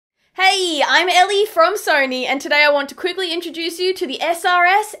Hey, I'm Ellie from Sony, and today I want to quickly introduce you to the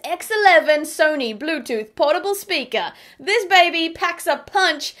SRS-X11 Sony Bluetooth portable speaker. This baby packs a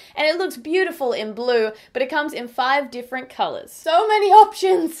punch, and it looks beautiful in blue, but it comes in 5 different colors. So many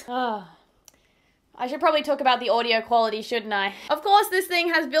options! I should probably talk about the audio quality, shouldn't I? Of course, this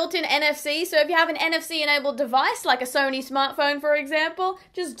thing has built-in NFC, so if you have an NFC-enabled device, like a Sony smartphone for example,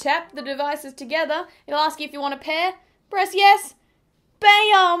 just tap the devices together. It'll ask you if you want to pair, press yes,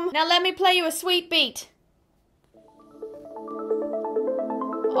 bam! Now let me play you a sweet beat.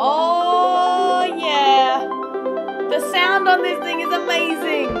 Oh yeah! The sound on this thing is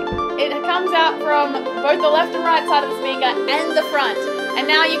amazing! It comes out from both the left and right side of the speaker and the front. And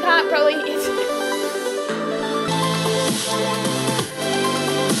now you can't probably...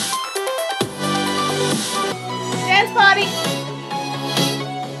 Dance party!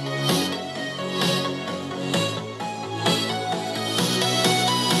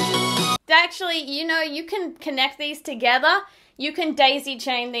 Actually, you know, you can connect these together. You can daisy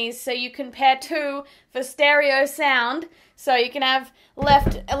chain these, so you can pair 2 for stereo sound. So you can have a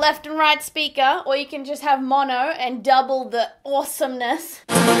left and right speaker, or you can just have mono and double the awesomeness.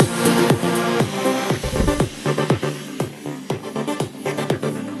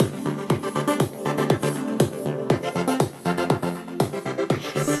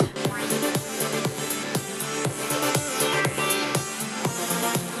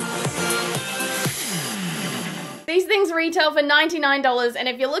 These things retail for $99, and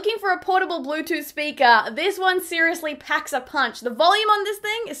if you're looking for a portable Bluetooth speaker, this one seriously packs a punch. The volume on this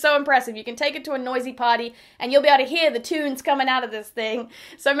thing is so impressive. You can take it to a noisy party, and you'll be able to hear the tunes coming out of this thing.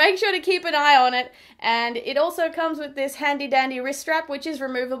 So make sure to keep an eye on it, and it also comes with this handy-dandy wrist strap, which is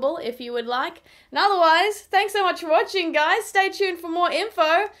removable if you would like. And otherwise, thanks so much for watching, guys. Stay tuned for more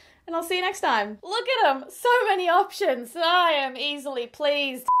info, and I'll see you next time. Look at them! So many options. I am easily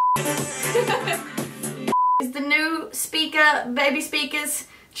pleased. Is the new speaker, baby speakers.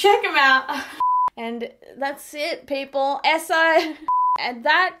 Check them out. And that's it, people. And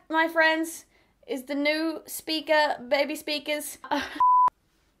that, my friends, is the new speaker, baby speakers.